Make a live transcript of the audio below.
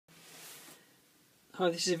Hi,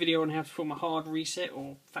 this is a video on how to perform a hard reset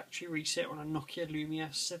or factory reset on a Nokia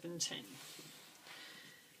Lumia 710.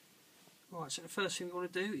 Right, so the first thing we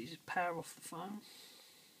want to do is power off the phone.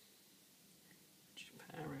 Just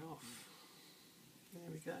power it off.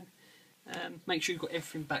 There we go. Make sure you've got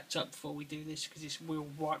everything backed up before we do this, because this will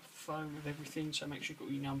wipe the phone with everything, so make sure you've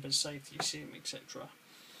got your numbers saved to your SIM, etc.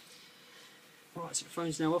 Right, so the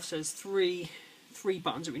phone's now off, so there's three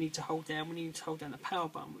buttons that we need to hold down. We need to hold down the power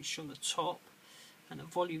button, which is on the top, and the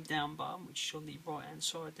volume down button, which is on the right hand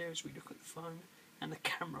side there as we look at the phone, and the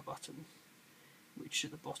camera button, which is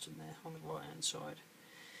at the bottom there on the right hand side.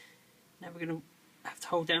 Now we're going to have to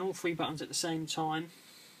hold down all three buttons at the same time.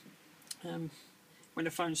 When the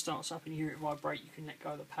phone starts up and you hear it vibrate, you can let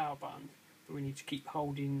go of the power button, but we need to keep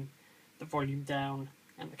holding the volume down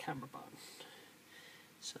and the camera button.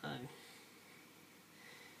 So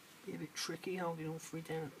be a bit tricky holding all three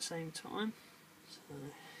down at the same time. So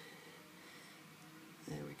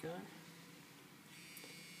there we go.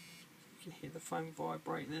 You can hear the phone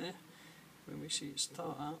vibrate there when we see it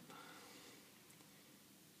start up.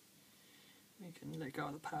 We can let go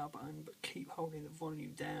of the power button but keep holding the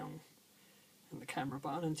volume down and the camera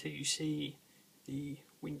button until you see the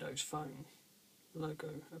Windows Phone logo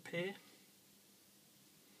appear.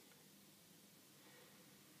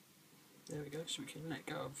 There we go, so we can let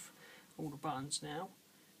go of all the buttons now,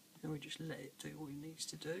 and we just let it do what it needs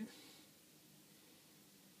to do.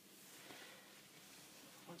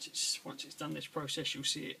 Once it's done this process, you'll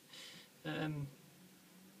see it.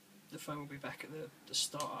 The phone will be back at the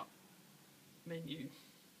start menu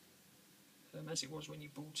as it was when you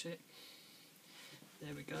bought it.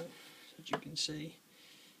 There we go. As you can see,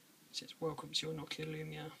 it says welcome to your Nokia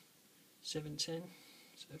Lumia 710.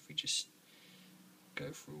 So if we just go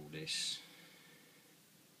through all this.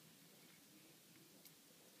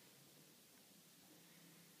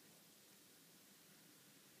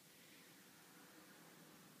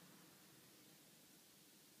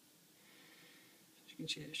 As you can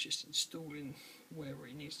see, it's just installing wherever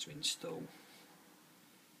it needs to install.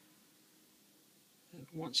 And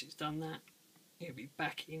once it's done that, it'll be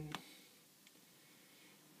back in.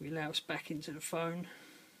 We allow us back into the phone,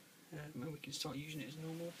 and we can start using it as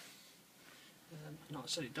normal. Like I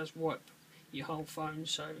said, it does wipe your whole phone,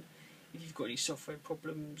 so if you've got any software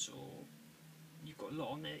problems or you've got a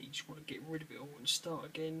lot on there, you just want to get rid of it all and start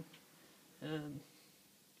again, you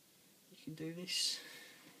can do this.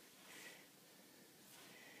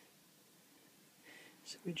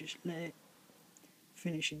 So we just let it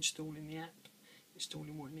finish installing the app,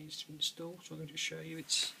 installing what it needs to install. So I can just show you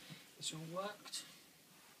it's all worked.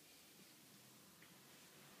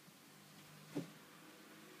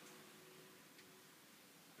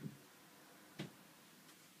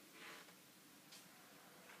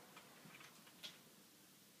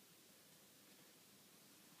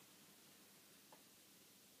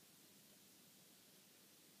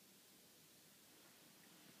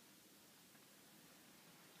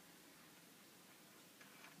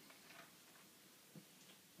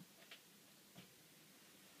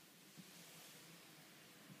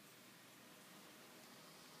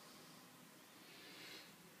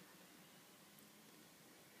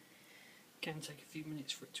 It can take a few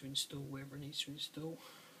minutes for it to install wherever it needs to install.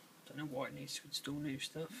 Don't know why it needs to install new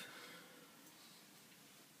stuff,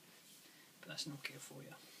 but that's Nokia for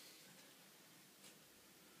you.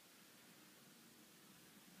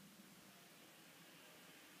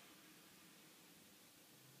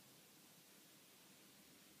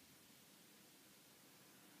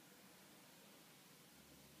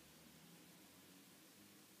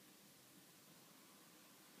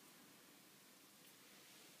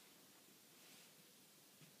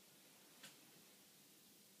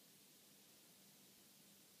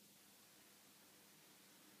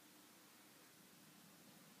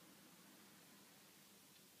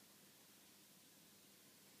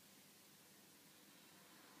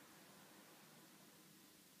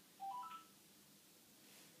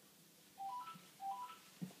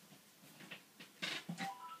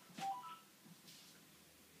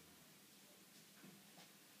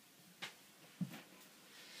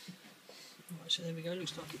 Right, so there we go,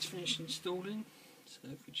 looks like it's finished installing. So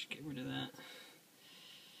if we just get rid of that,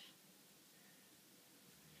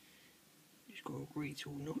 you just got to agree to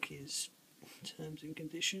all Nokia's terms and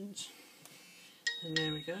conditions. And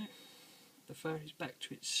there we go, the phone is back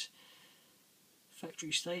to its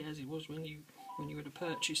factory state as it was when you would have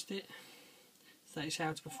purchased it. So that is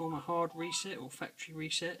how to perform a hard reset or factory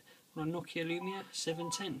reset on a Nokia Lumia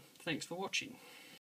 710. Thanks for watching.